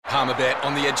Palmerbet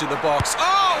on the edge of the box.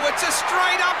 Oh, it's a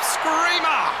straight-up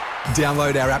screamer!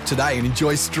 Download our app today and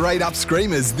enjoy straight-up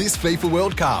screamers this FIFA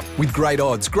World Cup with great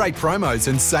odds, great promos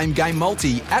and same-game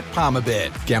multi at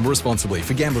Palmerbet. Gamble responsibly.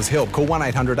 For Gamblers' Help, call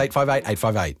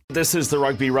 1-800-858-858. This is the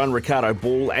Rugby Run. Ricardo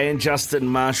Ball and Justin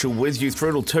Marshall with you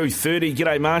through till 2:30.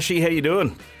 G'day, Marshy. How you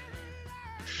doing?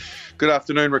 Good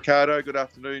afternoon, Ricardo. Good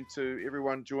afternoon to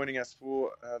everyone joining us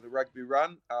for the Rugby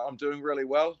Run. I'm doing really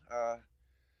well.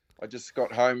 I just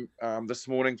got home this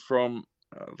morning from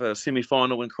the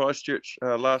semi-final in Christchurch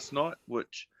last night,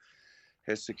 which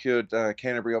has secured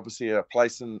Canterbury obviously a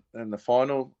place in the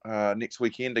final next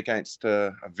weekend against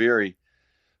a very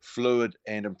fluid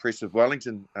and impressive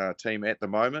Wellington team at the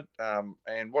moment.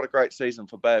 And what a great season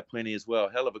for Bay of Plenty as well.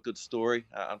 Hell of a good story.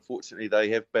 Unfortunately, they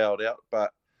have bowed out,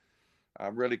 but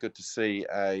really good to see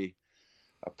a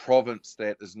province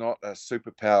that is not a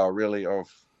superpower really of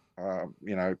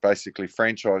basically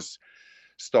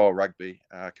franchise-style rugby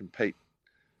compete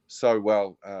so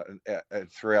well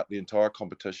throughout the entire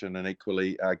competition and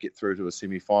equally get through to a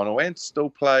semi-final and still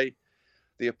play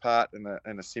their part in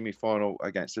a semi-final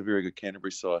against a very good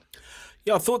Canterbury side.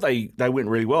 Yeah, I thought they went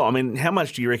really well. I mean, how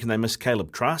much do you reckon they missed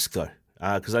Caleb Trask, though?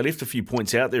 Because they left a few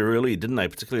points out there earlier, didn't they,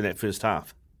 particularly in that first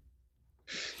half?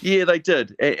 Yeah, they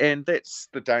did. And that's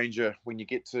the danger when you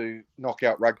get to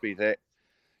knockout rugby, that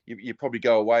you probably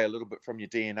go away a little bit from your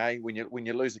DNA when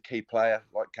you lose a key player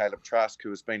like Caleb Trask, who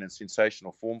has been in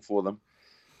sensational form for them.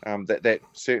 That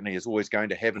certainly is always going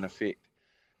to have an effect.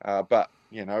 But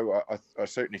I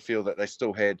certainly feel that they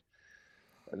still had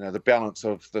the balance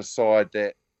of the side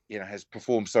that has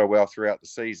performed so well throughout the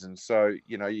season. So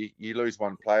you lose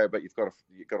one player, but you've got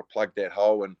to plug that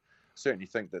hole, and certainly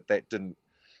think that didn't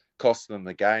cost them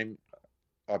the game.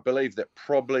 I believe that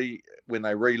probably when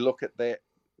they re-look at that,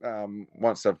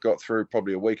 once they've got through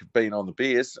probably a week of being on the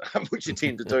Bears, which you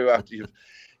tend to do after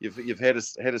you've had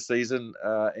a season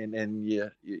and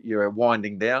you're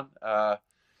winding down,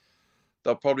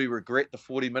 they'll probably regret the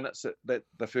 40 minutes that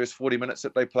the first 40 minutes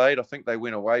that they played. I think they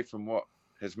went away from what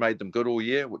has made them good all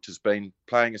year, which has been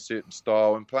playing a certain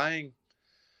style and playing,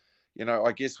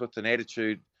 I guess with an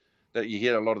attitude that you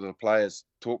hear a lot of the players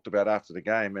talked about after the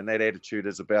game, and that attitude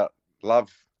is about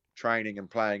love training and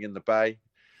playing in the bay,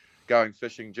 going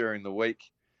fishing during the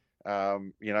week.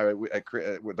 The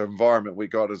environment we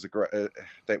got is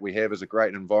that we have is a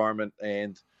great environment,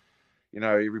 and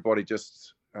everybody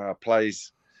just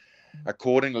plays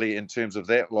accordingly in terms of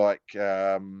that,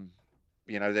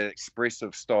 that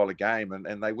expressive style of game,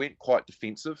 and they went quite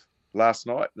defensive last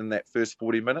night in that first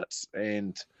 40 minutes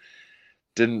and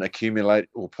didn't accumulate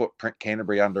or put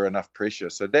Canterbury under enough pressure.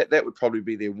 So that would probably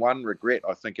be their one regret,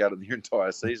 I think, out of their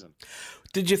entire season.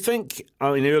 Did you think,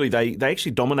 early they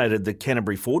actually dominated the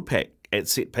Canterbury forward pack at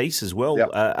set piece as well, yep,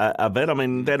 a bit? I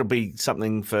mean, that'll be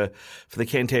something for the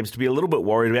Cantabs to be a little bit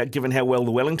worried about, given how well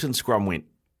the Wellington scrum went.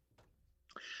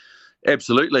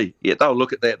 Absolutely. Yeah, they'll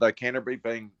look at that, though, Canterbury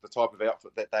being the type of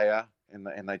outfit that they are,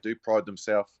 and they do pride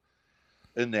themselves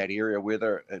in that area,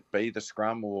 whether it be the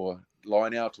scrum or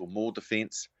line out or more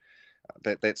defence.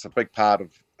 That's a big part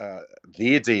of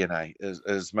their DNA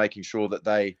is making sure that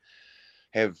they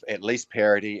have at least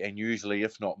parity, and usually,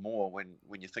 if not more,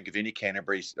 when you think of any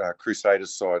Canterbury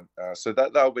Crusaders side. So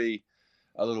they'll be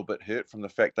a little bit hurt from the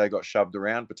fact they got shoved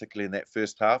around, particularly in that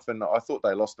first half. And I thought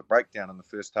they lost a breakdown in the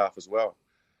first half as well,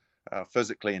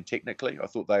 physically and technically. I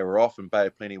thought they were off, and Bay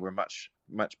of Plenty were much,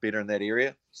 much better in that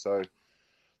area. So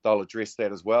they'll address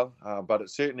that as well. But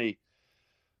it certainly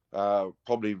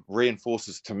probably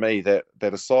reinforces to me that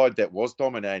a side that was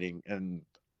dominating in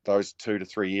those 2 to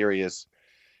 3 areas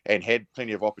and had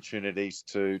plenty of opportunities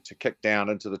to kick down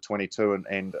into the 22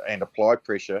 and apply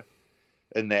pressure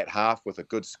in that half with a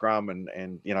good scrum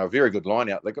and a very good line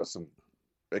out. They got some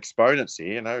exponents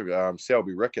here,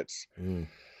 Selby Ricketts,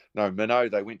 Minnow,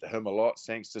 they went to him a lot.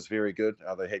 Sangster's very good.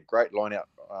 They had great line out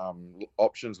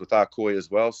options with Arcoy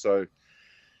as well. So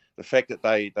the fact that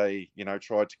they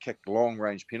tried to kick long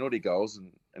range penalty goals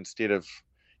and instead of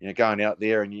going out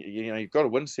there and you've got to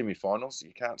win semi-finals.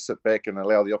 You can't sit back and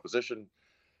allow the opposition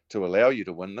to allow you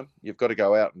to win them. You've got to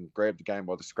go out and grab the game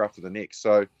by the scruff of the neck.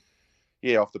 So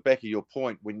yeah, off the back of your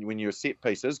point, when your set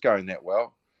piece is going that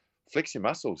well, flex your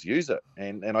muscles, use it,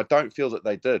 and I don't feel that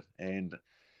they did, and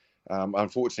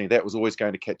unfortunately that was always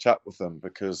going to catch up with them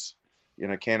because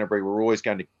Canterbury were always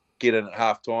going to get in at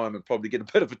half time and probably get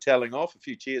a bit of a telling off, a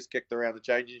few chairs kicked around the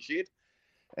changing shed,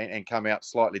 and come out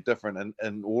slightly different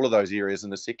in all of those areas in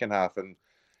the second half. And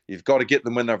you've got to get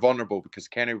them when they're vulnerable because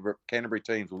Canterbury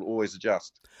teams will always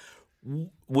adjust.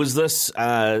 Was this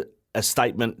a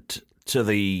statement to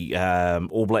the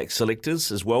All Black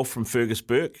selectors as well from Fergus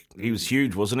Burke. He was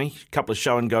huge, wasn't he? A couple of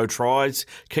show-and-go tries,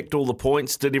 kicked all the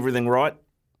points, did everything right.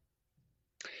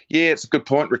 Yeah, it's a good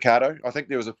point, Ricardo. I think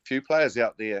there was a few players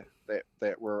out there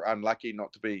that were unlucky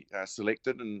not to be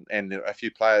selected, and a few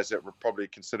players that were probably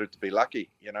considered to be lucky.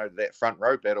 That front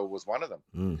row battle was one of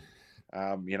them.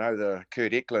 The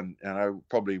Kurt Eklund,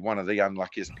 probably one of the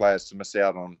unluckiest players to miss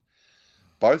out on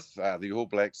both the All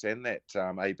Blacks and that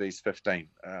AB's 15.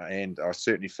 And I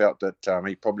certainly felt that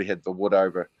he probably had the wood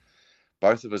over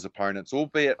both of his opponents,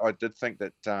 albeit I did think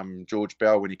that George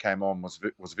Bell, when he came on, was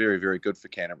very, very good for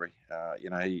Canterbury.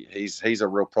 He's a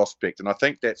real prospect, and I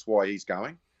think that's why he's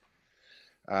going.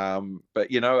 But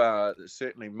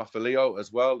certainly Mafaleo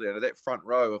as well. That front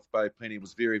row of Bay Plenty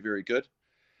was very, very good.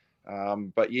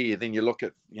 But yeah, then you look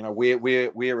at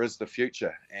where is the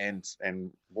future, and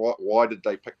why did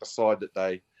they pick the side that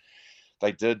they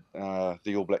did,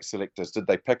 the All Black selectors? Did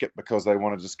they pick it because they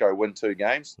wanted to just go win 2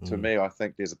 games? To me, I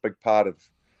think there's a big part of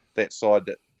that side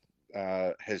that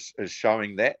is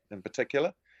showing that in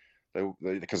particular,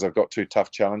 because they've got 2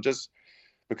 tough challenges,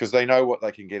 because they know what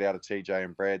they can get out of TJ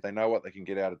and Brad. They know what they can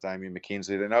get out of Damien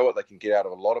McKenzie. They know what they can get out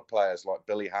of a lot of players like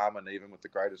Billy Harmon, even with the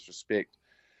greatest respect.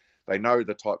 They know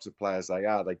the types of players they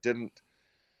are. They didn't,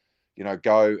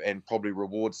 go and probably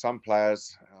reward some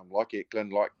players like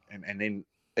Eklund, and then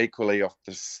equally off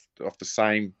the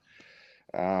same,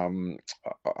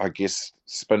 I guess,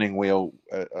 spinning wheel,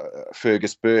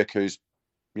 Fergus Burke, who's,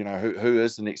 who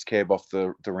is the next cab off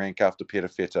the rank after Peter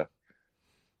Feta?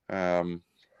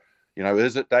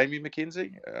 Is it Damien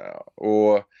McKenzie,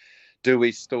 or do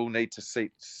we still need to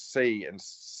see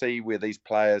where these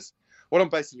players? What I'm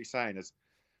basically saying is,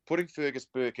 putting Fergus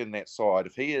Burke in that side,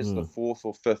 if he is the 4th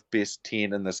or 5th best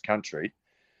 10 in this country,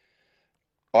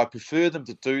 I prefer them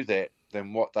to do that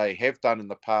than what they have done in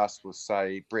the past with,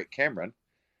 say, Brett Cameron,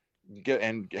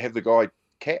 and have the guy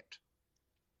capped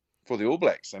for the All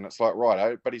Blacks. And it's like,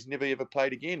 right, but he's never ever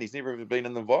played again. He's never ever been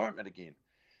in the environment again.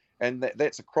 And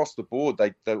that's across the board.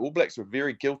 The All Blacks were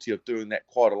very guilty of doing that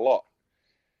quite a lot,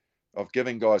 of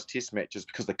giving guys test matches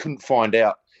because they couldn't find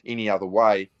out any other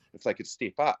way if they could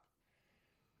step up.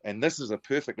 And this is a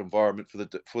perfect environment for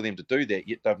them to do that.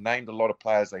 Yet they've named a lot of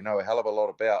players they know a hell of a lot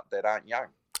about that aren't young.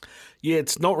 Yeah,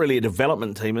 it's not really a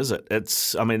development team, is it?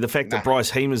 The fact that Bryce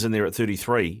Heemer's in there at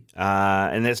 33,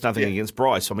 and that's nothing against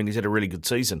Bryce. He's had a really good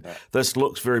season. This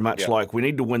looks very much like we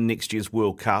need to win next year's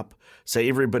World Cup. So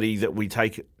everybody that we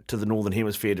take to the Northern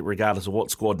Hemisphere, regardless of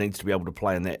what squad, needs to be able to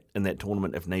play in that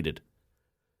tournament if needed.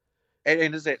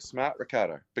 And is that smart,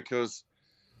 Ricardo? Because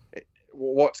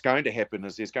what's going to happen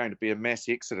is there's going to be a mass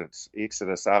exodus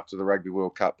after the Rugby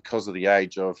World Cup because of the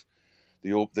age of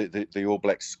the All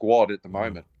Black squad at the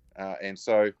moment. And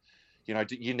so,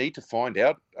 you need to find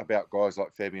out about guys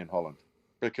like Fabian Holland,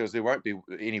 because there won't be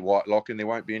any Whitelock and there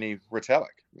won't be any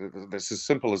Retallick. It's as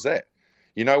simple as that.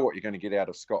 You know what you're going to get out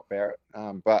of Scott Barrett,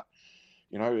 but,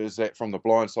 is that from the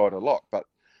blind side of Lock? But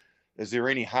is there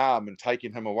any harm in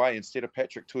taking him away instead of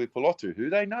Patrick Tuipulotu, who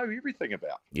they know everything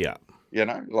about? Yeah.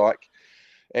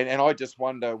 And I just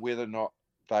wonder whether or not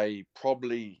they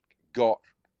probably got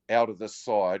out of this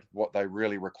side what they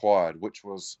really required, which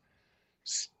was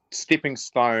stepping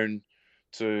stone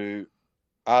to,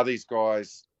 are these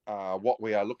guys what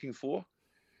we are looking for?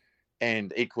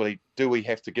 And equally, do we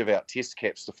have to give out test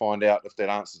caps to find out if that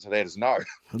answer to that is no?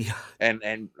 Yeah. And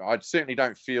I certainly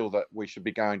don't feel that we should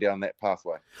be going down that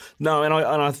pathway. No, and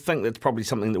I think that's probably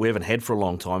something that we haven't had for a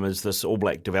long time, is this All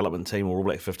Black development team, or All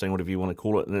Black 15, whatever you want to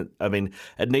call it. And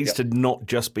it needs to not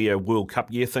just be a World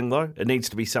Cup year thing, though. It needs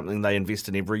to be something they invest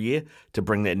in every year to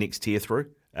bring that next tier through.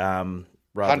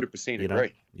 100%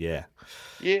 agree. Yeah.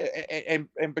 Yeah, and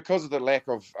because of the lack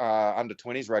of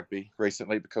under-20s rugby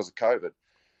recently because of COVID,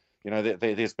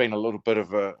 there's been a little bit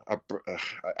of a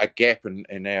gap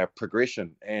in our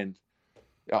progression, and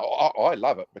I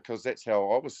love it, because that's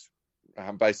how I was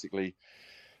basically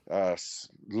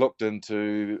looked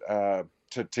into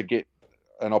to get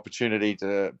an opportunity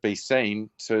to be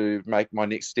seen to make my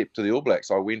next step to the All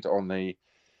Blacks. I went on the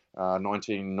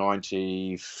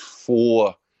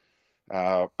 1994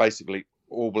 basically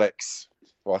All Blacks.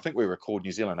 Well, I think we were called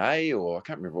New Zealand A, or I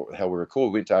can't remember how we were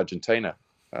called. We went to Argentina.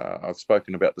 I've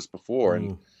spoken about this before,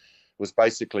 and was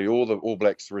basically all the All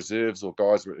Blacks reserves, or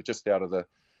guys were just out of the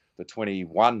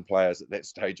 21 players at that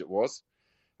stage it was,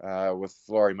 with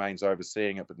Laurie Mains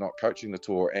overseeing it but not coaching the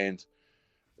tour. And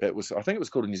I think it was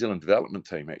called a New Zealand development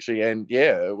team, actually. And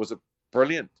yeah, it was a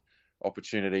brilliant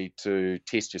opportunity to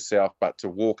test yourself, but to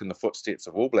walk in the footsteps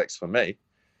of All Blacks for me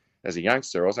as a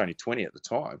youngster. I was only 20 at the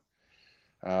time.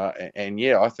 And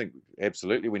yeah, I think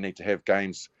absolutely we need to have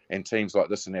games and teams like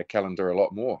this in our calendar a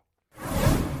lot more.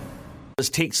 this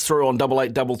text through on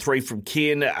 8833 from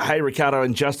Ken. Hey, Ricardo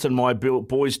and Justin, my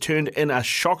boys turned in a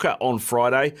shocker on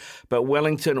Friday, but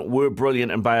Wellington were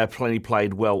brilliant and Bayer plenty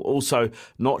played well. Also,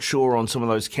 not sure on some of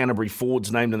those Canterbury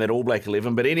forwards named in that All Black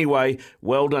 11. But anyway,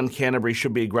 well done, Canterbury.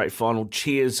 Should be a great final.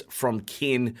 Cheers from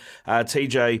Ken.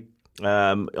 TJ,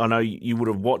 I know you would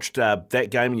have watched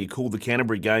that game and you called the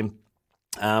Canterbury game.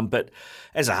 But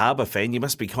as a Harbour fan, you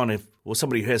must be or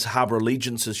somebody who has Harbour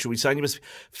allegiances, should we say, you must be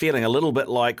feeling a little bit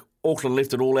like Auckland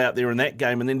left it all out there in that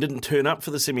game and then didn't turn up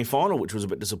for the semi-final, which was a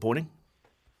bit disappointing.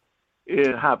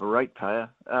 Yeah, Harbour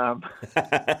ratepayer. Good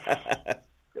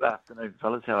afternoon,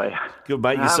 fellas. How are you? Good,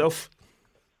 mate. Yourself?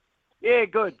 Yeah,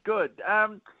 good. But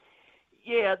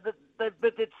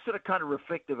it's sort of kind of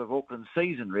reflective of Auckland's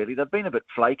season, really. They've been a bit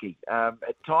flaky.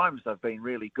 At times they've been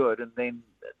really good, and then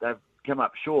they've come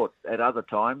up short at other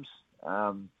times.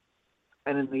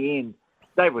 And in the end,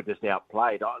 they were just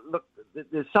outplayed. Look,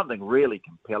 there's something really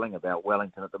compelling about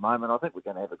Wellington at the moment. I think we're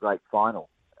going to have a great final.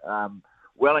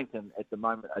 Wellington at the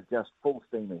moment are just full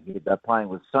steam ahead. They're playing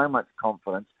with so much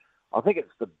confidence. I think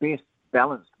it's the best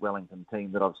balanced Wellington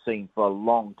team that I've seen for a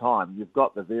long time. You've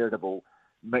got the veritable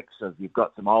mix of, you've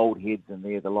got some old heads in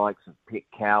there, the likes of Pet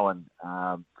Cowan,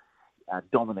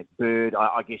 Dominic Bird.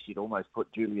 I guess you'd almost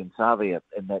put Julian Savia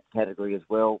in that category as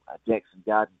well, Jackson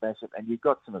Garden-Bishop, and you've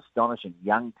got some astonishing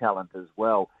young talent as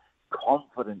well,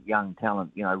 confident young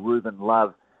talent, Reuben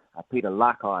Love, Peter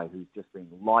Lakai, who's just been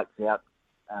lights out.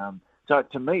 So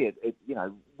to me,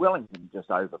 Wellington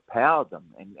just overpowered them,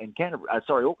 and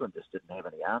Auckland just didn't have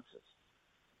any answers.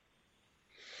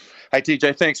 Hey,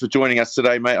 TJ, thanks for joining us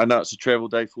today, mate. I know it's a travel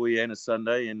day for you and a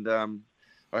Sunday, and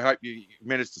I hope you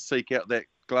managed to seek out that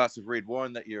glass of red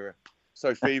wine that you're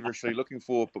so feverishly looking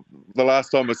for the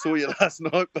last time I saw you last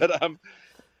night. But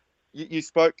you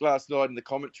spoke last night in the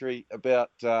commentary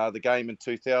about the game in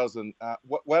 2000.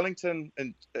 Wellington,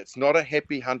 and it's not a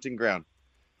happy hunting ground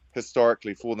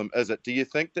historically for them, is it? Do you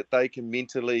think that they can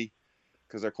mentally,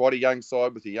 because they're quite a young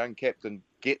side with a young captain,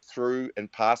 get through and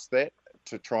past that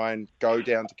to try and go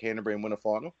down to Canterbury and win a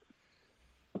final?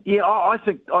 Yeah, I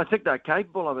think they're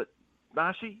capable of it,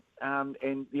 Marshy.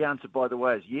 And the answer, by the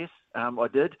way, is yes. I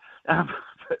did.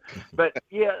 But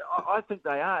yeah, I think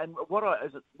they are. And what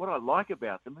I like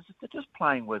about them is that they're just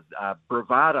playing with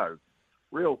bravado,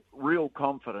 real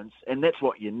confidence, and that's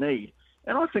what you need.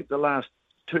 And I think the last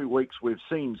 2 weeks we've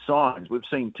seen signs. We've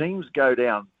seen teams go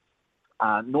down.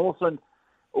 Northland,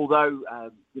 although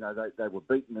they were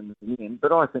beaten in the end,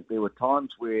 but I think there were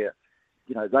times where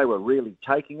they were really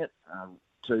taking it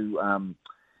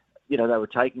they were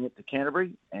taking it to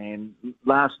Canterbury. And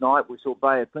last night we saw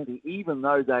Bay of Plenty, even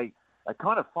though they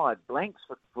kind of fired blanks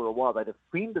for a while. They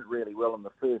defended really well in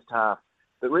the first half,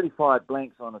 but really fired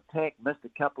blanks on attack, missed a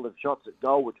couple of shots at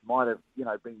goal, which might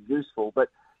have been useful. But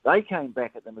they came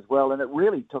back at them as well, and it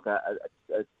really took a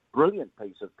brilliant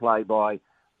piece of play by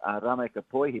Rameka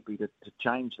Poihipi to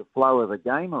change the flow of the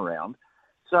game around.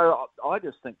 So I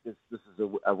just think this is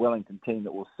a Wellington team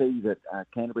that will see that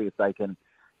Canterbury, if they can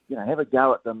have a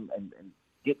go at them and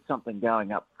get something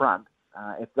going up front,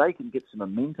 if they can get some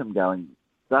momentum going,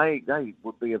 they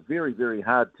would be a very, very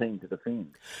hard team to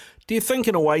defend. Do you think,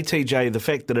 in a way, TJ, the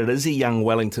fact that it is a young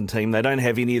Wellington team, they don't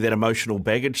have any of that emotional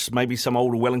baggage maybe some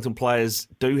older Wellington players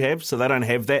do have, so they don't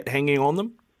have that hanging on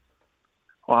them?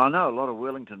 Well, I know a lot of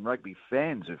Wellington rugby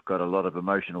fans who've got a lot of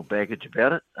emotional baggage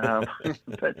about it.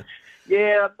 But,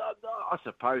 yeah, I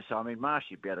suppose so. I mean,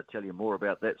 Marshy would be able to tell you more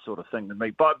about that sort of thing than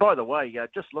me. By the way,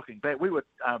 just looking back, we were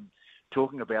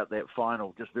talking about that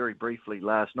final just very briefly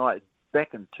last night.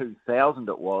 Back in 2000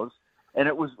 it was, and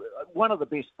it was one of the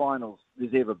best finals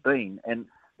there's ever been. And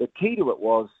the key to it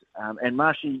was, and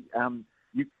Marshy,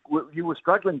 you were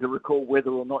struggling to recall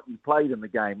whether or not you played in the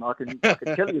game. I can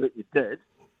tell you that you did.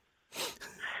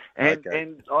 And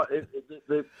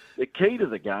the key to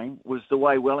the game was the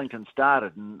way Wellington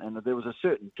started, and there was a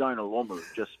certain Jonah Loma who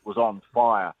just was on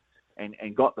fire and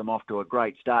got them off to a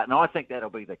great start. And I think that'll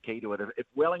be the key to it. If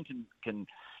Wellington can,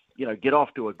 get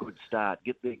off to a good start,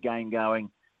 get their game going,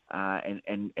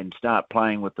 and start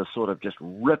playing with the sort of just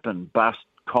rip and bust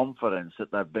confidence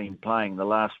that they've been playing the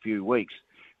last few weeks,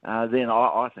 then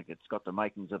I think it's got the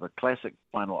makings of a classic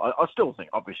final. I still think,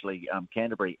 obviously,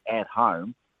 Canterbury at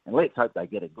home, and let's hope they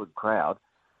get a good crowd.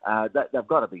 They've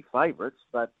got to be favourites,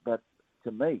 but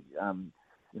to me,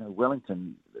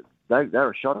 Wellington,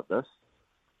 they're a shot at this.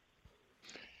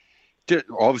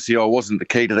 Obviously, I wasn't the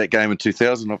key to that game in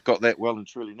 2000. I've got that well and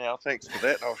truly now. Thanks for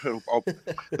that.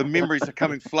 The memories are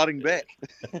coming flooding back.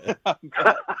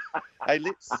 Hey,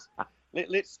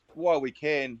 let's while we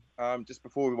can, just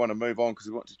before we want to move on, because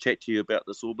we want to chat to you about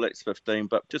this All Blacks 15,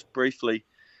 but just briefly,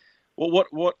 Well,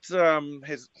 what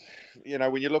has,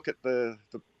 when you look at the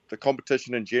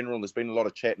competition in general, there's been a lot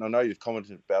of chat, and I know you've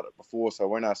commented about it before, so I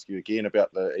won't ask you again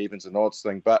about the evens and odds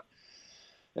thing. But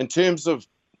in terms of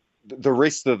the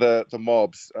rest of the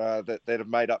mobs that have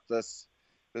made up this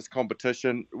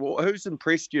competition, well, who's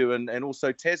impressed you? And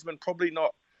also Tasman, probably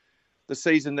not the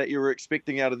season that you were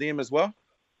expecting out of them as well?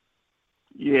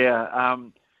 Yeah,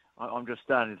 I'm just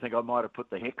starting to think I might have put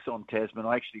the hex on Tasman.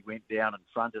 I actually went down and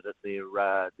fronted at their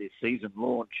season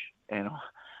launch, and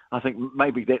I think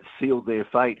maybe that sealed their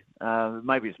fate.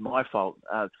 Maybe it's my fault.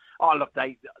 Look,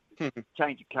 they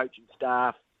changed the coaching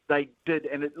staff. They did,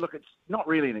 and it's not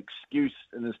really an excuse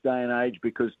in this day and age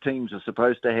because teams are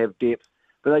supposed to have depth,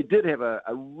 but they did have a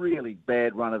really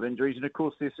bad run of injuries, and of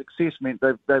course their success meant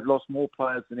they've lost more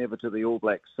players than ever to the All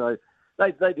Blacks. So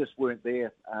they just weren't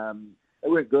there. They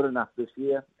weren't good enough this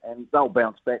year, and they'll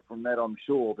bounce back from that, I'm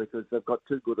sure, because they've got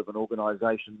too good of an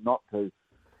organisation not to.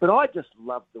 But I just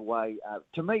love the way,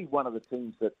 to me, one of the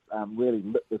teams that really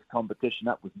lit this competition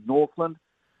up was Northland.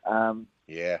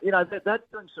 Yeah. They're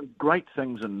doing some great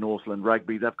things in Northland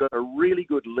Rugby. They've got a really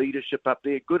good leadership up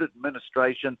there, good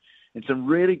administration, and some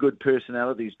really good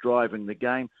personalities driving the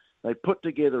game. They put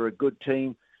together a good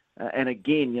team, and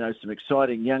again, some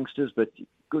exciting youngsters, but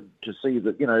good to see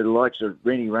that, the likes of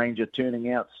Rennie Ranger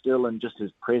turning out still, and just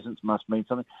his presence must mean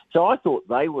something. So I thought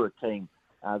they were a team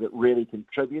that really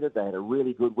contributed. They had a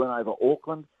really good win over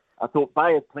Auckland. I thought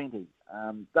Bay of Plenty,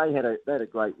 they had a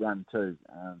great run too.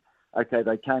 Okay,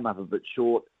 they came up a bit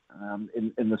short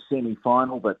in the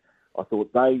semi-final, but I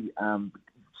thought they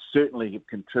certainly have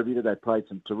contributed. They played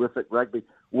some terrific rugby.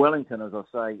 Wellington, as I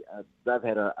say, they've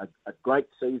had a great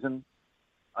season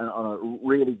on a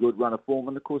really good run of form.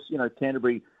 And, of course,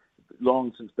 Canterbury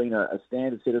long since been a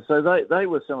standard setter. So they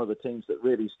were some of the teams that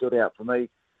really stood out for me.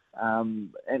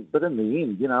 But in the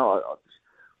end,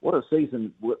 what a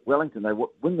season Wellington. They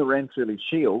win the Ranfurly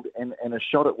Shield and a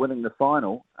shot at winning the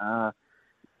final.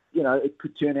 It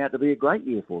could turn out to be a great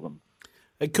year for them.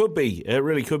 It could be. It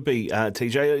really could be,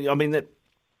 TJ. I mean, that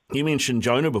you mentioned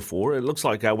Jonah before. It looks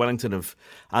like Wellington have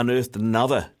unearthed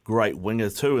another great winger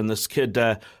too, and this kid,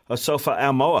 Asofa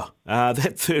Almoa,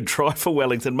 that third try for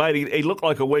Wellington, mate, he looked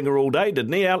like a winger all day,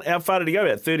 didn't he? How far did he go?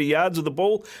 About 30 yards of the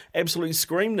ball? Absolutely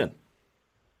screamed in.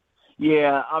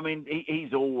 Yeah, I mean,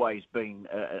 he's always been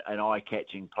an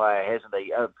eye-catching player, hasn't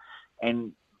he?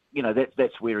 And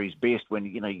that's where he's best, when,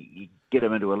 you get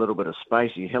him into a little bit of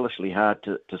space. He's hellishly hard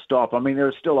to stop. I mean, there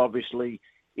are still obviously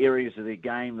areas of their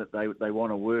game that they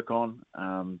want to work on.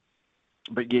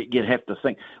 But you'd have to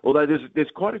think. Although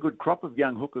there's quite a good crop of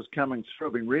young hookers coming through.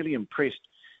 I've been really impressed.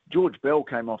 George Bell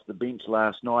came off the bench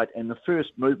last night, and the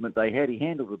first movement they had, he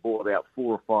handled the ball about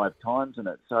 4 or 5 times in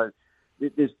it. So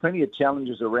there's plenty of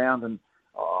challenges around, and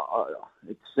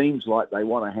it seems like they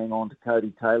want to hang on to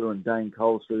Cody Taylor and Dane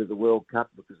Coles through the World Cup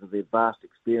because of their vast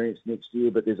experience next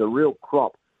year. But there's a real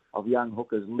crop of young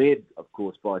hookers, led, of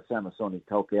course, by Samasoni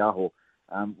Taukeiaho,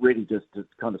 ready just to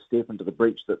kind of step into the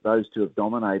breach that those two have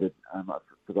dominated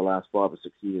for the last 5 or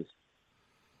 6 years.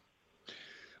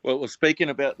 Well, speaking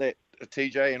about that,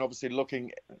 TJ, and obviously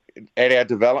looking at our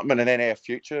development and at our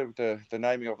future, the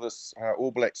naming of this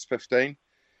All Blacks 15,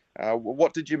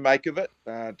 what did you make of it?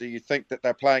 Do you think that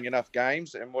they're playing enough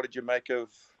games? And what did you make of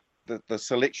the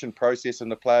selection process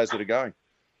and the players that are going?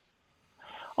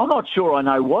 I'm not sure I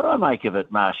know what I make of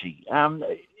it, Marshy.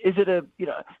 Is it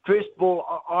first of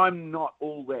all, I'm not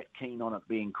all that keen on it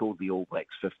being called the All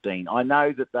Blacks 15. I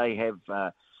know that they have,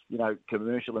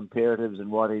 commercial imperatives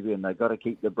and whatever, and they've got to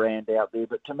keep the brand out there.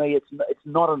 But to me, it's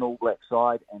not an All Black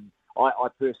side, and I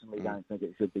personally don't think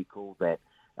it should be called that.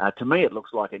 To me, it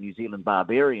looks like a New Zealand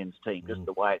Barbarians team, just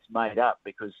the way it's made up,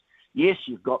 because, yes,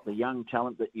 you've got the young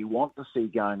talent that you want to see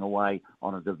going away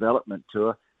on a development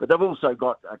tour, but they've also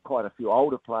got quite a few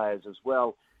older players as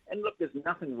well. And look, there's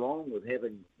nothing wrong with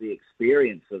having the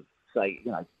experience of, say,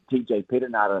 TJ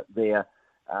Perenara there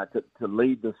to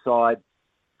lead the side,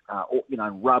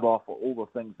 rub off all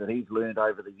the things that he's learned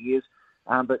over the years.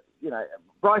 But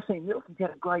Bryce Nielsen's had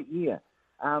a great year.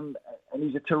 And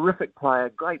he's a terrific player,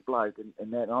 great bloke,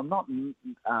 and that. And I'm not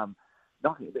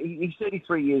knocking. He's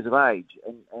 33 years of age,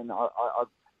 and I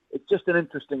it's just an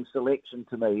interesting selection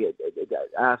to me. It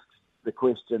asks the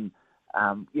question,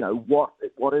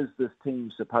 what is this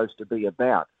team supposed to be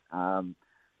about? I'm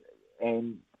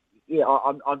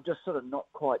just sort of not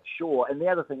quite sure. And the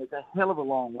other thing, it's a hell of a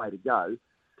long way to go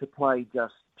to play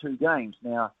just 2 games.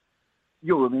 Now,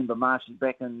 you'll remember, Marshy,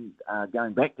 going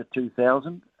back to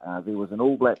 2000, there was an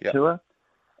All Black tour,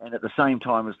 and at the same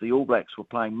time as the All Blacks were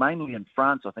playing mainly in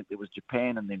France, I think there was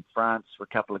Japan and then France for a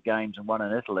couple of games and one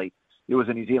in Italy, there was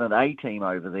a New Zealand A team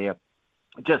over there.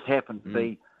 It just happened to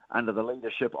be under the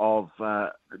leadership of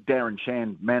Darren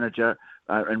Chan, manager,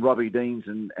 and Robbie Deans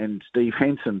and Steve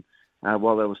Hansen,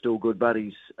 while they were still good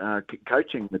buddies,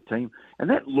 coaching the team. And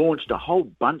that launched a whole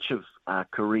bunch of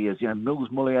careers, Mills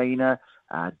Muliaina,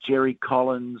 Jerry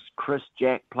Collins, Chris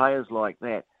Jack, players like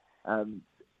that.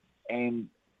 And,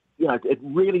 it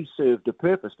really served a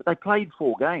purpose. But they played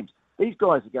 4 games. These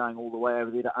guys are going all the way over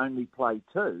there to only play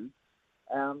 2.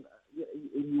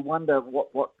 You wonder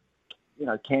what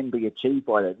can be achieved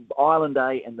by that. Island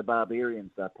A and the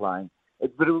Barbarians are playing.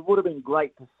 But it would have been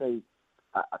great to see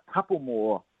a couple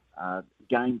more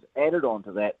games added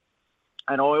onto that.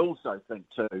 And I also think,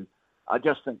 too, I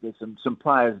just think there's some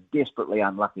players desperately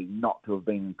unlucky not to have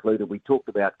been included. We talked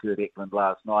about Kurt Eklund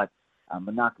last night.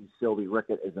 Manaki Selby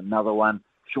Rickett is another one.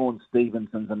 Sean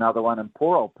Stevenson's another one. And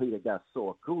poor old Peter Gus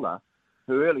Soakula,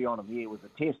 who early on in the year was a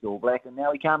Test All Black, and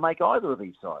now he can't make either of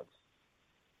these sides.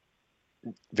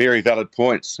 Very valid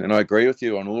points, and I agree with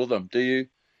you on all of them.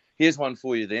 Here's one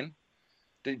for you then.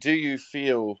 Do you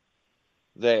feel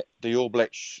that the All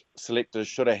Black selectors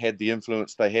should have had the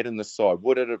influence they had in this side?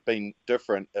 Would it have been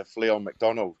different if Leon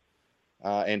McDonald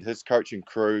and his coaching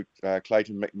crew,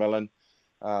 Clayton McMillan,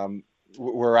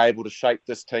 were able to shape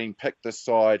this team, pick this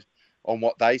side on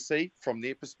what they see from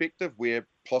their perspective, where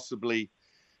possibly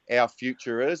our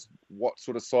future is, what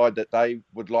sort of side that they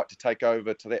would like to take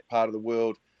over to that part of the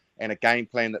world, and a game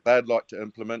plan that they'd like to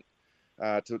implement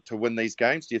to win these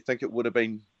games? Do you think it would have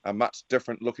been a much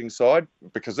different looking side?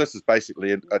 Because this is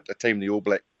basically a team the All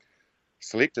Black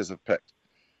selectors have picked,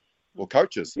 or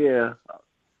coaches. Yeah,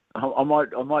 I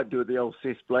might do the old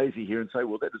Cess Blasey here and say,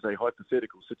 well, that is a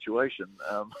hypothetical situation.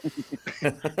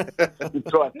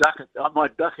 Try and duck it. I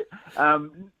might duck it.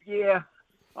 Yeah,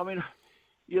 I mean,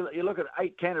 you look at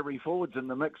 8 Canterbury forwards in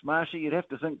the mix, Marshy. You'd have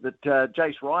to think that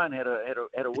Jace Ryan had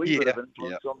a wee bit of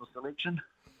influence on the selection.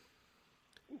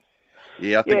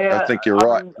 Yeah, I think you're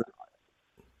right.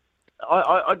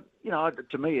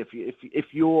 To me, if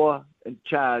you're in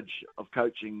charge of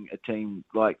coaching a team,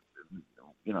 like,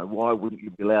 why wouldn't you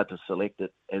be allowed to select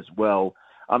it as well?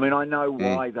 I mean, I know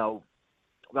why they'll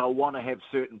want to have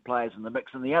certain players in the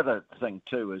mix, and the other thing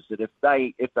too is that if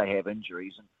they have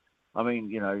injuries, and I mean,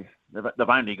 they've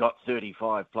only got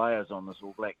 35 players on this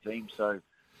All Black team, so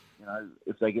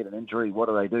if they get an injury, what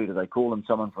do? Do they call in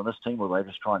someone from this team, or do they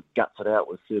just try and guts it out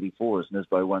with 34, as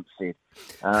Nisbo once said?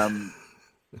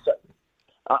 So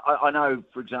I know,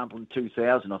 for example, in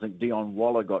 2000, I think Dion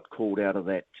Waller got called out of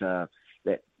that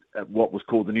what was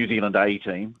called the New Zealand A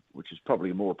team, which is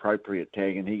probably a more appropriate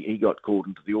tag, and he got called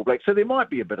into the All Blacks. So there might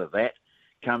be a bit of that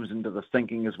comes into the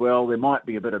thinking as well. There might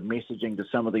be a bit of messaging to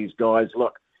some of these guys.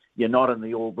 Look, you're not in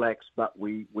the All Blacks, but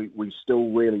we still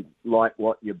really like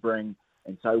what you bring,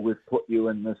 and so we've put you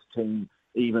in this team,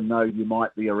 even though you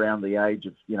might be around the age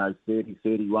of 30,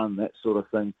 31, that sort of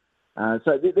thing.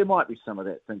 So there might be some of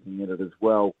that thinking in it as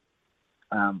well.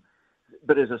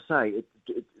 But as I say,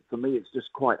 for me, it's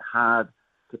just quite hard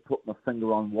to put my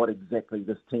finger on what exactly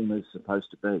this team is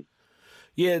supposed to be.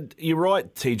 Yeah, you're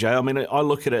right, TJ. I mean, I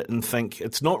look at it and think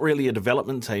it's not really a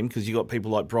development team because you've got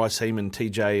people like Bryce Heeman,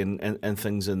 TJ and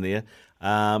things in there.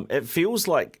 It feels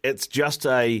like it's just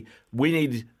we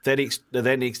need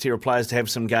that next tier of players to have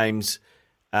some games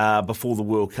before the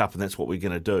World Cup, and that's what we're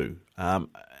going to do.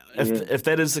 If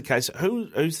that is the case,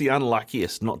 who's the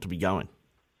unluckiest not to be going?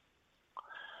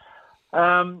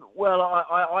 Well,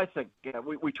 I think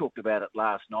we talked about it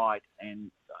last night, and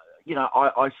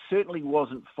I certainly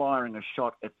wasn't firing a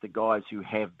shot at the guys who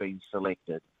have been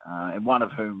selected, and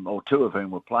two of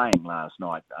whom were playing last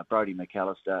night, Brodie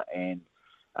McAllister and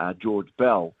George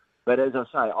Bell. But as I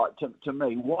say, to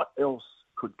me, what else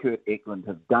could Kurt Eklund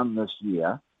have done this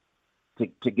year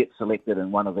to get selected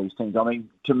in one of these teams? I mean,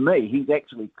 to me,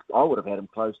 I would have had him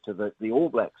close to the All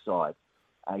Black side.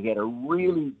 He had a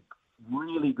really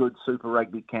good Super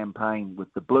Rugby campaign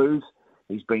with the Blues.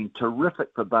 He's been terrific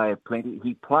for Bay of Plenty.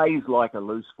 He plays like a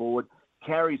loose forward,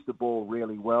 carries the ball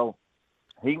really well.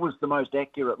 He was the most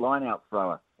accurate line-out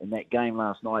thrower in that game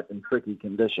last night in tricky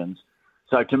conditions.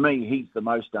 So to me, he's the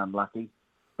most unlucky.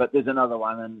 But there's another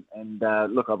one, and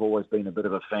look, I've always been a bit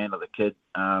of a fan of the kid,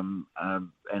 and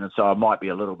so I might be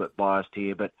a little bit biased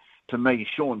here, but to me,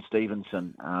 Sean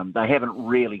Stevenson, they haven't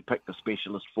really picked a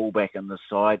specialist fullback in this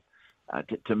side.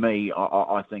 To me,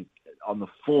 I think on the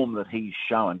form that he's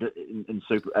shown in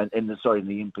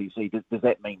the NPC, does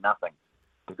that mean nothing?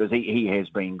 Because he has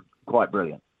been quite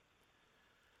brilliant.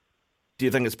 Do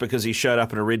you think it's because he showed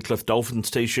up in a Redcliffe Dolphins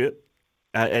t-shirt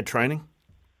at training?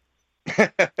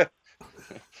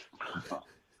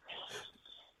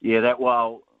 Yeah, I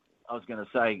was going to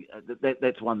say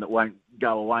that's one that won't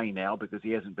go away now because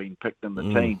he hasn't been picked in the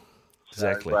team.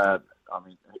 Exactly. So, I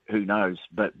mean, who knows?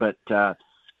 But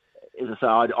as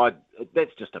I say,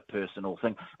 that's just a personal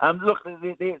thing. Look,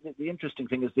 the interesting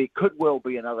thing is there could well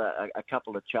be a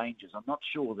couple of changes. I'm not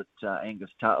sure that Angus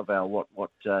Tartavale,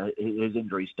 what his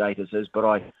injury status is, but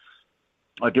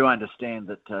I do understand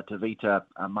that Tavita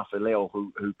Mafileo,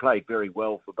 who played very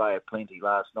well for Bay of Plenty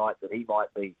last night, that he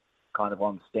might be kind of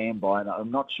on standby. And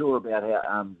I'm not sure about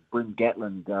how Bryn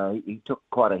Gatland, he took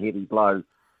quite a heavy blow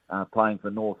playing for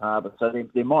North Harbour. So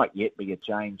there might yet be a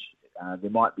change.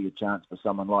 There might be a chance for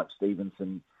someone like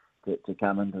Stevenson to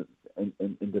come into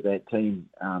that team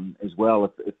as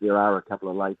well if there are a couple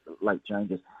of late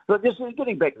changes. But just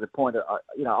getting back to the point,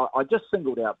 I just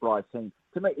singled out Bryce Heem.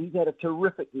 To me, he's had a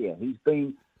terrific year. He's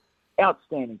been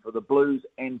outstanding for the Blues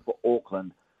and for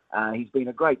Auckland. He's been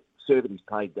a great servant. He's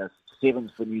played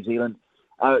sevens for New Zealand.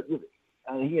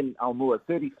 He and Almua,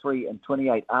 33 and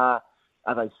 28, are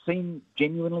they seen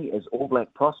genuinely as All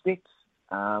Black prospects,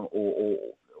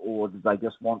 or do they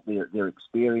just want their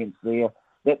experience there?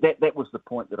 That was the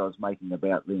point that I was making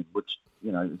about them, which,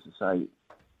 as I say,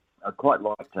 I'd quite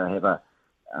like to have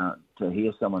to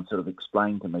hear someone sort of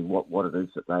explain to me what it is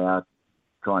that they are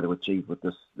trying to achieve with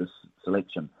this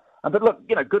selection. But look,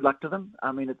 good luck to them.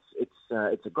 I mean,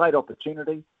 it's a great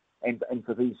opportunity, and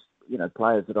for these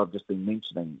players that I've just been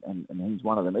mentioning, and he's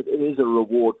one of them. It is a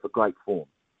reward for great form.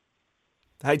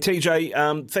 Hey,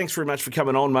 TJ, thanks very much for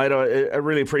coming on, mate. I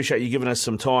really appreciate you giving us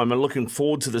some time. I'm looking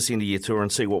forward to this end-of-year tour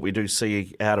and see what we do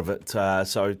see out of it.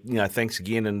 So, thanks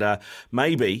again. And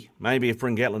maybe if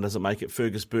Bryn Gatland doesn't make it,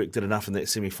 Fergus Burke did enough in that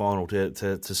semi-final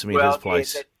to cement his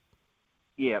place.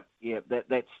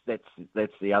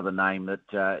 That's the other name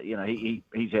that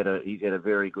he's had a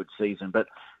very good season. But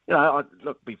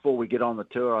look, before we get on the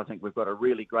tour, I think we've got a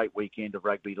really great weekend of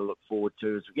rugby to look forward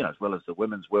to, as well as the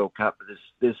Women's World Cup.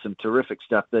 There's some terrific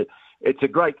stuff. It's a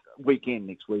great weekend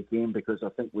next weekend because I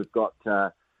think we've got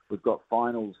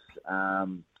finals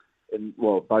in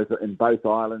both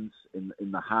islands in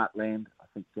the heartland. I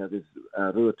think there's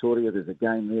Ruatoria. There's a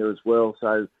game there as well.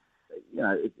 So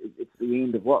it's the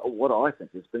end of what I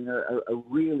think has been a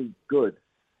really good.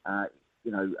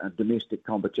 A domestic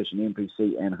competition,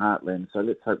 NPC and Heartland. So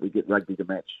let's hope we get rugby to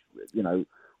match,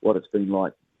 what it's been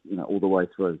like, all the way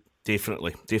through.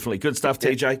 Definitely. Good stuff,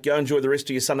 TJ. Go enjoy the rest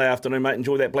of your Sunday afternoon, mate.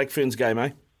 Enjoy that Black Ferns game, eh?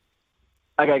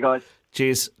 Okay, guys.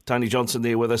 Cheers. Tony Johnson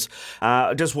there with us.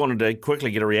 I just wanted to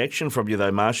quickly get a reaction from you,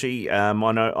 though, Marshy. I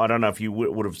don't know if you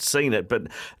would have seen it, but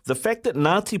the fact that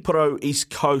Ngāti Porou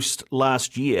East Coast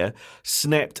last year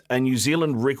snapped a New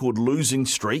Zealand record losing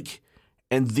streak,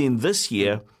 and then this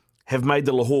year have made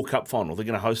the Lahore Cup final. They're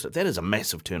going to host it. That is a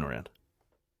massive turnaround.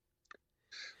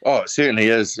 Oh, it certainly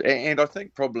is. And I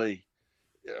think probably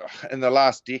in the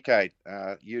last decade,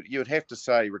 you'd have to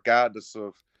say, regardless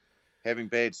of having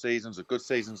bad seasons or good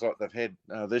seasons like they've had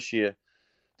this year,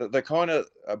 that they're kind of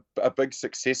a big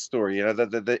success story.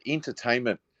 The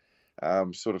entertainment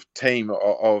sort of team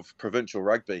of provincial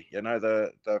rugby.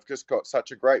 They've just got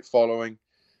such a great following.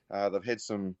 They've had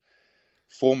some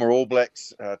former All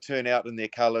Blacks turn out in their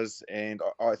colours, and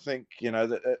I think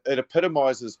that it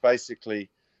epitomises basically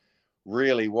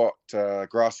really what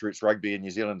grassroots rugby in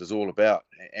New Zealand is all about.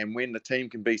 And when the team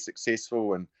can be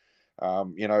successful and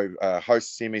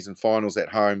host semis and finals at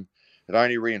home, it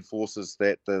only reinforces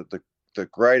that the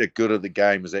greater good of the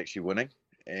game is actually winning.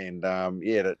 And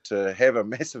to have a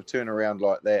massive turnaround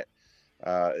like that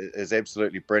is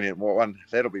absolutely brilliant.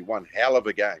 That'll be one hell of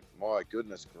a game. My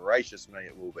goodness gracious me,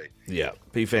 it will be. Yeah,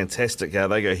 be fantastic.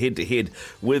 They go head-to-head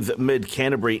with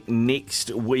Mid-Canterbury next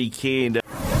weekend.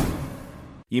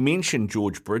 You mentioned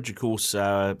George Bridge. Of course,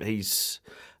 he's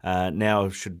now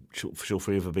she'll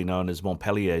forever be known as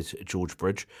Montpellier's George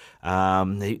Bridge.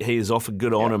 He is off a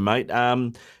good on him, mate.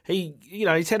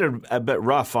 He's had a bit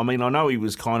rough. I mean, I know he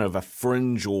was kind of a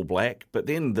fringe All Black, but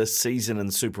then this season in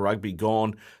Super Rugby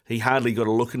gone, he hardly got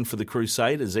a look in for the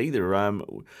Crusaders either.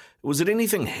 Was it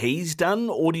anything he's done,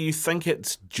 or do you think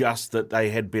it's just that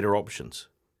they had better options?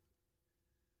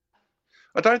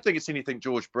 I don't think it's anything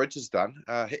George Bridge has done.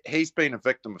 He's been a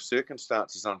victim of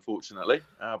circumstances, unfortunately,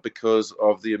 because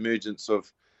of the emergence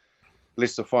of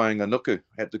Lester Whainganuku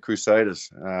at the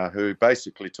Crusaders, who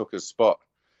basically took his spot.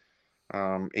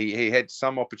 He had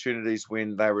some opportunities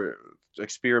when they were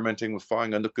experimenting with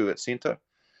Whainganuku at centre,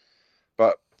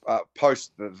 but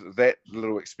post that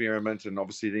little experiment and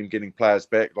obviously them getting players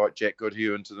back like Jack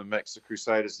Goodhue into the mix, the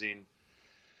Crusaders then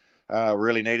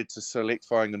really needed to select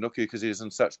Whainganuku because he was in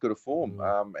such good a form.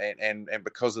 And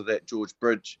because of that, George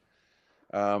Bridge,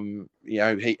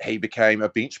 he became a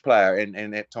bench player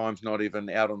and at times not even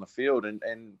out on the field.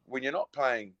 And when you're not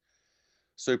playing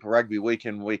Super Rugby week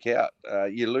in, week out,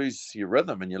 you lose your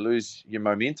rhythm and you lose your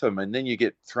momentum, and then you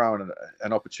get thrown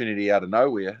an opportunity out of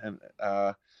nowhere,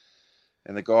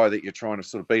 and the guy that you're trying to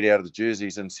sort of beat out of the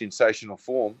jerseys in sensational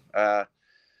form,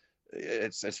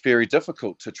 it's very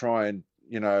difficult to try and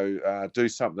do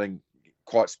something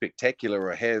quite spectacular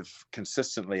or have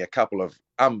consistently a couple of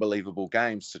unbelievable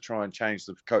games to try and change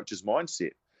the coach's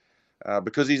mindset,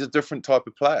 because he's a different type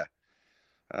of player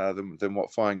than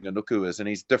what Whainganuku is, and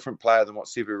he's a different player than what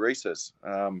Sevu Reece is.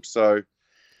 So,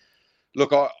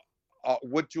 look,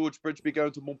 would George Bridge be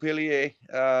going to Montpellier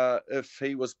if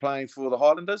he was playing for the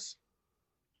Highlanders?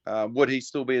 Would he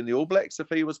still be in the All Blacks if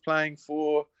he was playing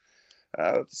for,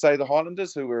 say, the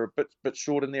Highlanders, who were a bit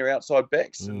short in their outside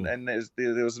backs, and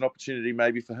there was an opportunity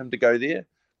maybe for him to go there?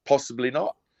 Possibly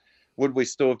not. Would we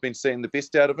still have been seeing the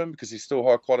best out of him because he's still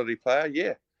a high-quality player?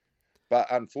 Yeah. But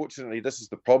unfortunately, this is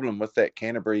the problem with that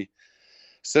Canterbury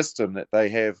system, that they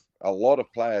have a lot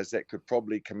of players that could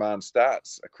probably command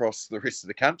starts across the rest of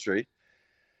the country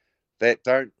that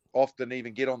don't often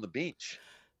even get on the bench.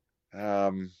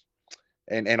 And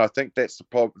I think that's the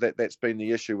problem. That's been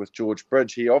the issue with George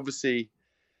Bridge. He obviously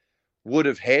would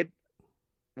have had,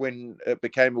 when it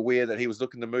became aware that he was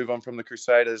looking to move on from the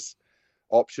Crusaders,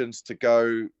 options to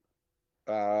go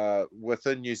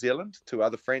within New Zealand to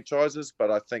other franchises, but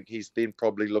I think he's then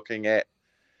probably looking at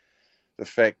the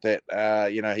fact that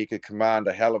he could command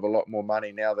a hell of a lot more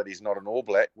money now that he's not an All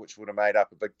Black, which would have made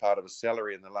up a big part of his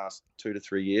salary in the last 2 to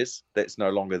 3 years. That's no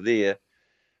longer there,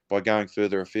 by going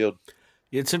further afield.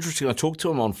 Yeah, it's interesting. I talked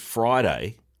to him on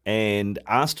Friday and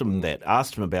asked him about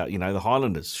the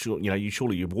Highlanders.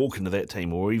 Surely you'd walk into that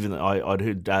team, or even I'd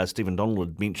heard Stephen Donald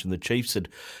had mentioned the Chiefs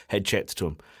had chats to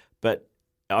him, but.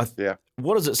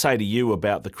 What does it say to you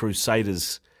about the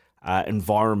Crusaders'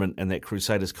 environment and that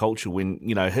Crusaders' culture when,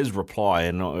 his reply,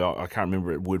 and I can't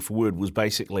remember it word for word, was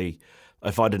basically,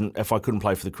 if I couldn't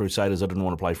play for the Crusaders, I didn't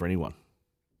want to play for anyone?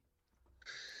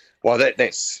 Well,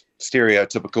 that's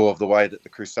stereotypical of the way that the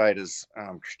Crusaders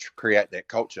create that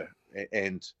culture.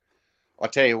 And I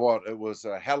tell you what, it was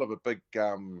a hell of a big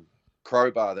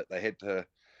crowbar that they had to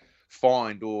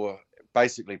find, or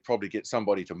basically probably get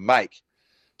somebody to make,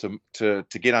 to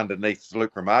get underneath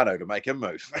Luke Romano to make him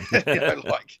move.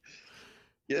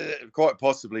 Quite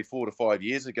possibly 4 to 5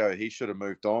 years ago, he should have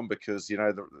moved on, because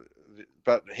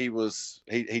but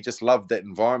he just loved that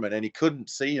environment and he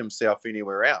couldn't see himself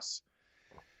anywhere else.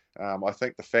 I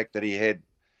think the fact that he had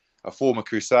a former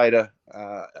Crusader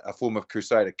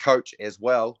coach as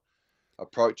well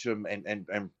approach him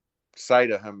and say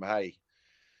to him, "Hey,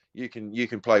 you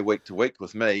can play week to week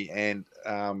with me, and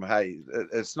hey,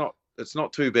 it's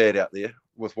not too bad out there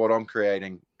with what I'm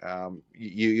creating.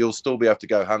 You'll still be able to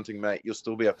go hunting, mate. You'll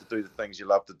still be able to do the things you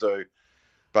love to do,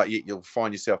 but you'll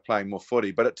find yourself playing more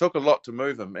footy." But it took a lot to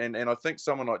move him, and I think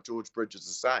someone like George Bridge is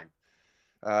the same.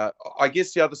 I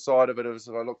guess the other side of it is,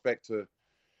 if I look back to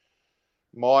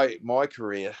my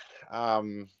career,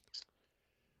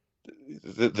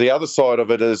 the other side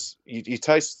of it is you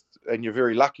taste, and you're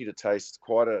very lucky to taste,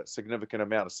 quite a significant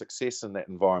amount of success in that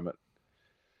environment.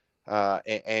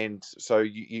 And so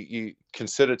you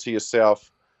consider to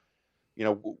yourself,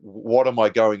 what am I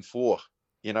going for?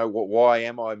 Why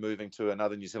am I moving to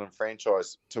another New Zealand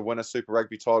franchise to win a Super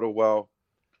Rugby title? Well,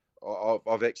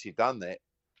 I've actually done that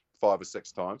 5 or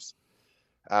 6 times.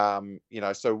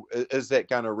 So is that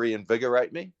going to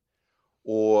reinvigorate me?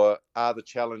 Or are the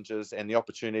challenges and the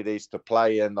opportunities to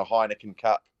play in the Heineken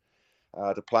Cup,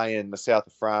 to play in the south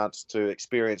of France, to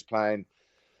experience playing,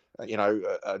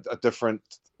 a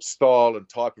different style and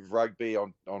type of rugby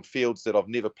on fields that I've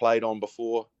never played on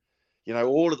before,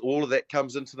 all of that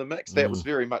comes into the mix. That was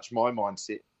very much my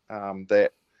mindset.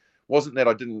 That wasn't that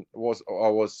I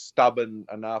was stubborn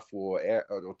enough or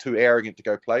too arrogant to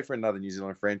go play for another New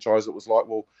Zealand franchise. It was like,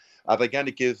 well, are they going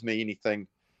to give me anything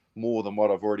more than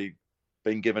what I've already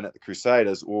been given at the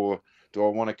Crusaders, or do I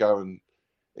want to go and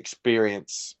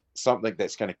experience something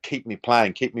that's going to keep me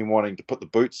playing, keep me wanting to put the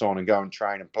boots on and go and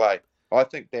train and play? I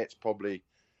think that's probably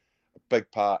a big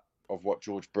part of what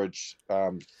George Bridge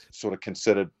sort of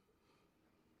considered,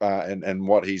 and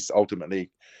what he's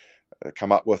ultimately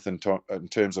come up with in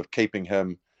terms of keeping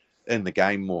him in the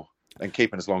game more and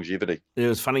keeping his longevity. It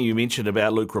was funny you mentioned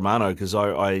about Luke Romano, because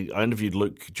I interviewed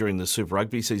Luke during the Super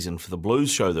Rugby season for the Blues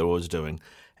show that I was doing.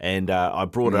 And I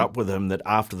brought it up with him that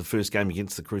after the first game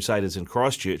against the Crusaders in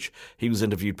Christchurch, he was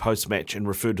interviewed post-match and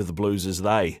referred to the Blues as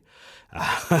they.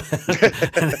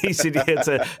 And he said,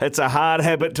 it's a hard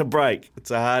habit to break. It's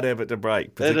a hard habit to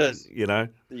break. It is. Yeah,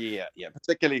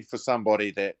 particularly for somebody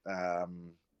that,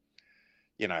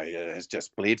 has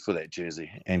just bled for that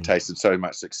jersey and tasted so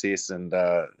much success and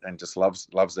just loves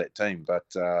that team. But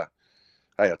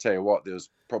hey, I'll tell you what, there was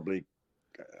probably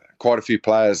quite a few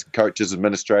players, coaches,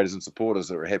 administrators, and supporters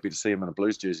that were happy to see him in a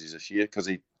Blues jersey this year because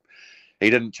he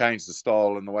didn't change the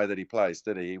style and the way that he plays,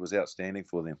 did he? He was outstanding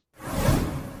for them.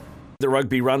 The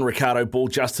Rugby Run, Ricardo Ball,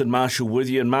 Justin Marshall with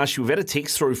you. And Marshall, we've had a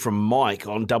text through from Mike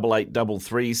on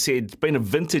 8833. He said, it's been a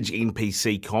vintage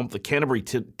NPC comp. The Canterbury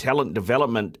talent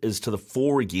development is to the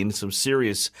fore again. Some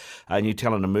serious new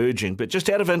talent emerging. But just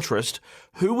out of interest,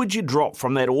 who would you drop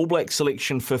from that All Black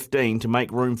selection 15 to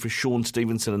make room for Sean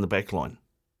Stevenson in the back line?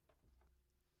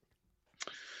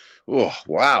 Oh,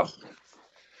 wow.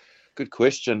 Good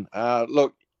question.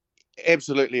 Look,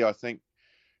 absolutely, I think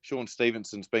Sean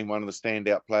Stevenson's been one of the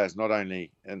standout players, not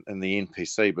only in the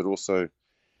NPC, but also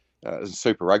in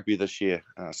Super Rugby this year.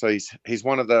 So he's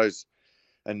one of those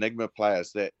enigma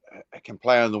players that can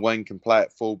play on the wing, can play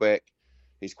at fullback.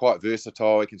 He's quite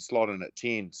versatile. He can slot in at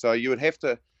 10. So you would have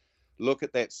to look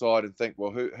at that side and think,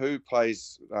 well, who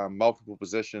plays multiple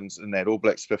positions in that All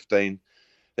Blacks 15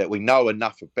 that we know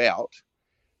enough about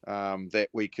that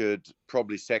we could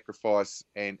probably sacrifice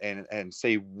and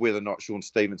see whether or not Sean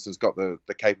Stevenson's got the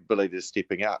capability of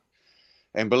stepping up.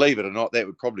 And believe it or not, that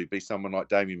would probably be someone like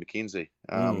Damien McKenzie.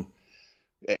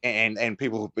 And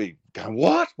people would be going,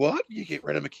 what? You get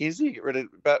rid of McKenzie?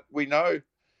 But we know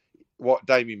what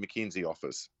Damien McKenzie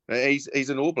offers. He's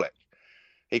an All Black.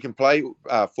 He can play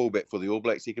fullback for the All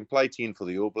Blacks. He can play 10 for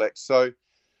the All Blacks. So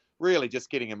really just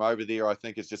getting him over there, I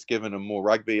think, has just given him more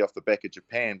rugby off the back of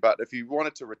Japan. But if you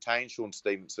wanted to retain Sean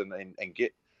Stevenson and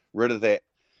get rid of that,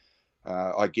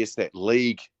 I guess, that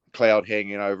league cloud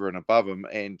hanging over and above him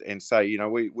and say,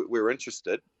 we're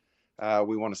interested.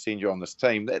 We want to send you on this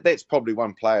team. That's probably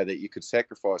one player that you could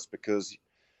sacrifice because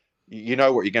you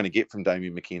know what you're going to get from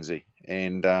Damien McKenzie.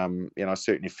 And, I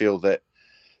certainly feel that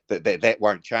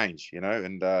won't change,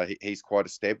 and he's quite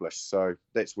established. So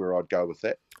that's where I'd go with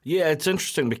that. Yeah, it's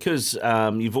interesting because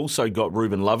you've also got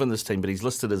Ruben Love in this team, but he's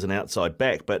listed as an outside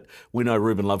back. But we know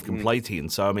Ruben Love can play 10,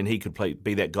 so, he could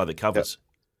be that guy that covers. Yep.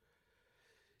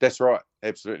 That's right,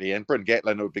 absolutely. And Bryn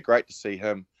Gatlin, it would be great to see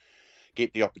him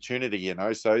get the opportunity,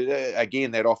 So, again,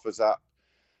 that offers up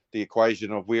the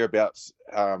equation of whereabouts.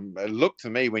 It looked to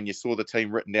me when you saw the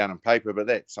team written down on paper, but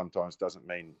that sometimes doesn't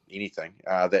mean anything,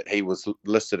 that he was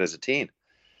listed as a 10,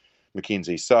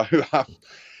 McKenzie. So,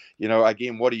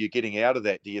 again, what are you getting out of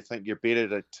that? Do you think you're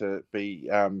better to be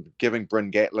giving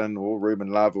Bryn Gatlin or Ruben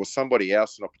Love or somebody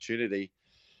else an opportunity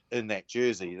in that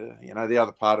jersey? The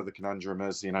other part of the conundrum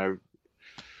is,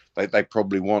 they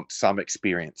probably want some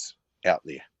experience out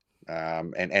there.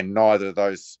 And neither of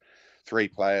those three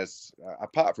players,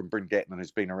 apart from Bryn Gatlin,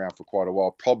 who's been around for quite a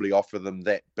while, probably offer them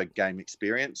that big game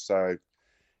experience. So,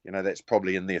 that's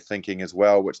probably in their thinking as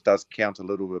well, which does count a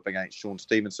little bit against Sean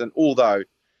Stevenson, although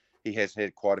he has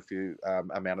had quite a few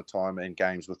amount of time in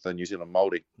games with the New Zealand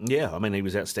Māori. Yeah, he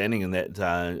was outstanding in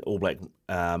that All Black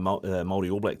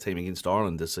Māori All Black team against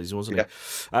Ireland this season, wasn't he?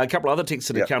 A couple of other texts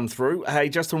that have come through. Hey,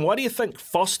 Justin, why do you think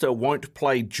Foster won't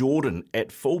play Jordan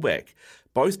at fullback?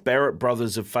 Both Barrett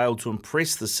brothers have failed to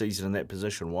impress this season in that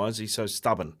position. Why is he so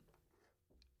stubborn?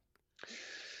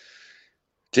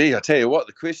 Gee, I tell you what,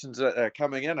 the questions that are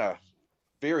coming in are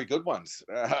very good ones.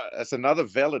 It's another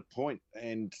valid point.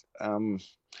 And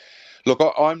look,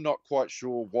 I'm not quite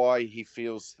sure why he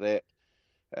feels that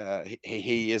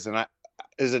he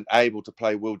isn't able to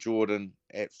play Will Jordan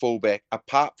at fullback,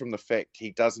 apart from the fact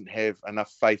he doesn't have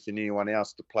enough faith in anyone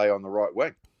else to play on the right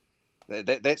wing.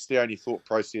 That's the only thought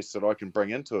process that I can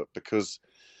bring into it, because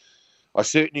I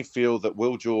certainly feel that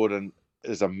Will Jordan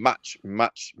is a much,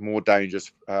 much more dangerous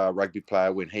rugby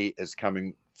player when he is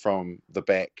coming from the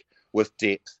back with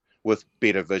depth, with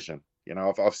better vision.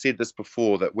 I've said this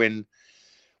before, that when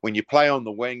you play on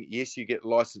the wing, yes, you get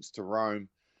license to roam,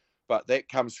 but that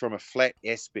comes from a flat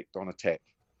aspect on attack.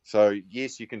 So,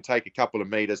 yes, you can take a couple of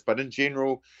metres, but in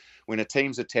general, when a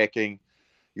team's attacking,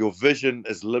 your vision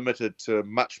is limited to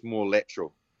much more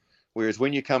lateral. Whereas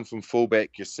when you come from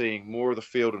fullback, you're seeing more of the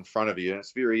field in front of you. And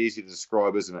it's very easy to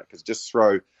describe, isn't it? Because just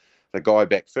throw the guy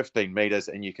back 15 metres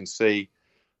and you can see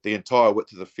the entire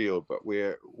width of the field. But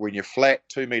when you're flat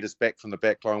 2 metres back from the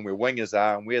back line, where wingers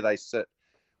are and where they sit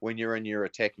when you're in your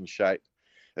attacking shape,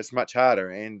 it's much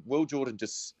harder. And Will Jordan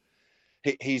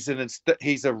he's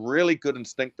a really good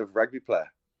instinctive rugby player.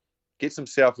 Gets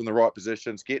himself in the right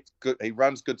positions, he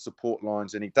runs good support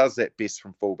lines, and he does that best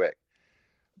from fullback.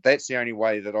 That's the only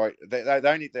way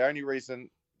the only reason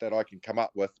that I can come up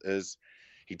with is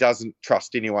he doesn't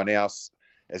trust anyone else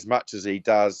as much as he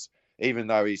does, even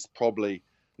though he's probably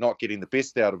not getting the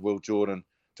best out of Will Jordan,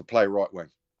 to play right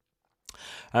wing.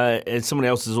 And someone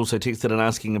else has also texted and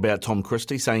asking about Tom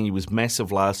Christie, saying he was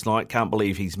massive last night. Can't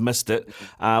believe he's missed it.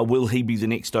 Will he be the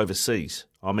next overseas?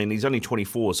 I mean, he's only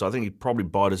 24, so I think he'd probably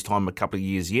bide his time a couple of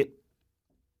years yet.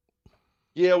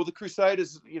 Yeah, well, the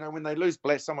Crusaders, when they lose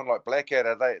someone like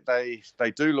Blackadder,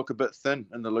 they do look a bit thin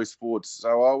in the loose forwards.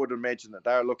 So I would imagine that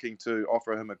they're looking to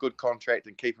offer him a good contract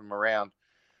and keep him around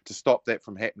to stop that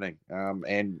from happening.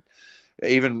 And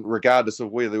even regardless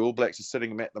of where the All Blacks are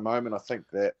sitting him at the moment, I think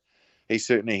that he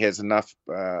certainly has enough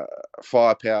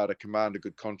firepower to command a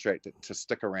good contract to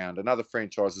stick around. And other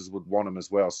franchises would want him as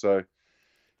well. So,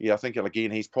 yeah, I think,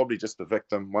 again, he's probably just the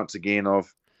victim, once again,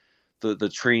 of the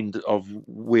trend of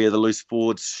where the loose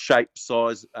forwards shape,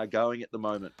 size are going at the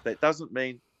moment. That doesn't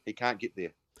mean he can't get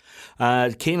there.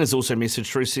 Ken has also messaged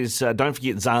through, says, don't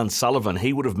forget Zahn Sullivan.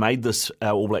 He would have made this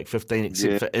All Black 15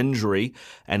 except for injury,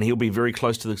 and he'll be very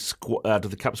close to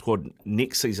the Cup squad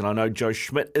next season. I know Joe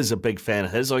Schmidt is a big fan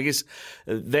of his. I guess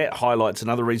that highlights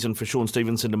another reason for Sean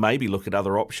Stevenson to maybe look at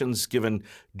other options, given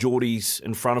Geordie's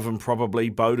in front of him probably.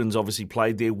 Bowden's obviously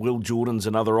played there. Will Jordan's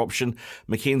another option.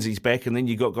 Mackenzie's back, and then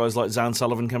you've got guys like Zahn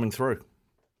Sullivan coming through.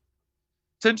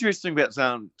 It's interesting about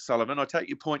Zahn Sullivan. I take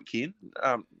your point, Ken.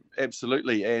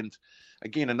 Absolutely. And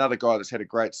again, another guy that's had a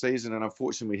great season, and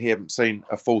unfortunately we haven't seen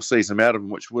a full season out of him,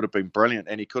 which would have been brilliant,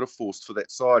 and he could have forced for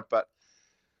that side. But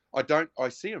I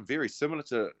see him very similar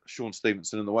to Sean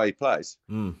Stevenson in the way he plays.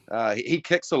 He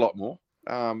kicks a lot more,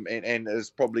 and has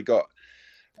probably got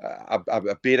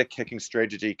a better kicking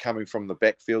strategy coming from the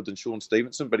backfield than Sean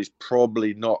Stevenson, but he's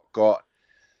probably not got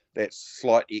that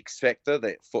slight X factor,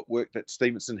 that footwork that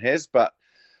Stevenson has. But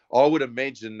I would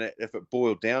imagine that if it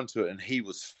boiled down to it and he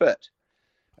was fit,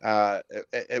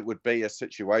 it would be a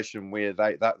situation where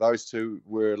those two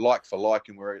were like for like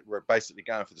and were basically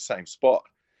going for the same spot,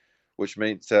 which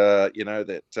means, that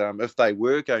if they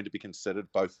were going to be considered,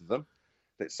 both of them,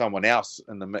 that someone else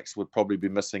in the mix would probably be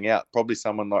missing out. Probably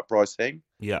someone like Bryce Heem,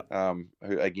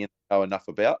 who, again, know enough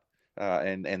about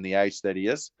and the age that he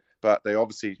is. But they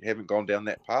obviously haven't gone down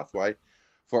that pathway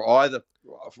for either.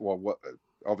 Well,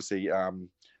 obviously,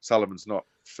 Sullivan's not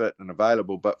fit and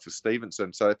available, but for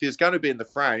Stevenson. So if he was going to be in the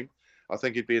frame, I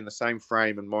think he'd be in the same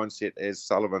frame and mindset as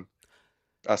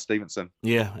Stevenson.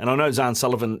 Yeah, and I know Zahn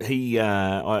Sullivan,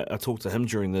 I talked to him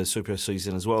during the Super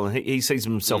season as well, and he sees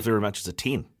himself very much as a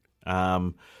 10,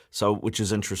 which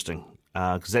is interesting,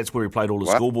 because that's where he played all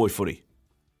the schoolboy footy.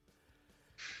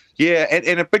 Yeah,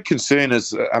 and a big concern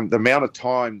is the amount of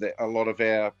time that a lot of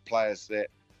our players that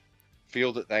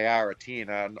feel that they are a 10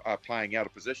 are playing out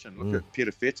of position. Look at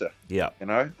Peter Feta,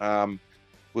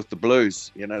 with the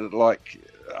Blues. Like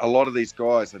a lot of these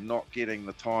guys are not getting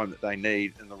the time that they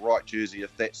need in the right jersey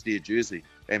if that's their jersey.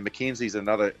 And Mackenzie's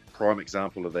another prime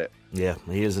example of that. Yeah,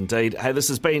 he is indeed. Hey, this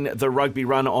has been the Rugby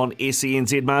Run on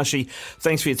SENZ. Marshy,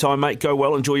 thanks for your time, mate. Go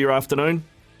well. Enjoy your afternoon.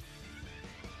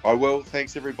 I will.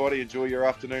 Thanks, everybody. Enjoy your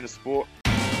afternoon of sport.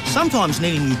 Sometimes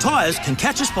needing new tyres can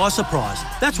catch us by surprise.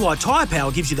 That's why Tyre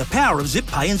Power gives you the power of zip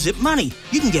pay and zip money.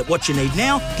 You can get what you need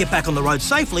now, get back on the road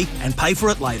safely and pay for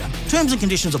it later. Terms and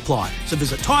conditions apply. So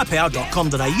visit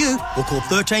tyrepower.com.au or call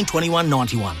 13 21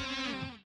 91.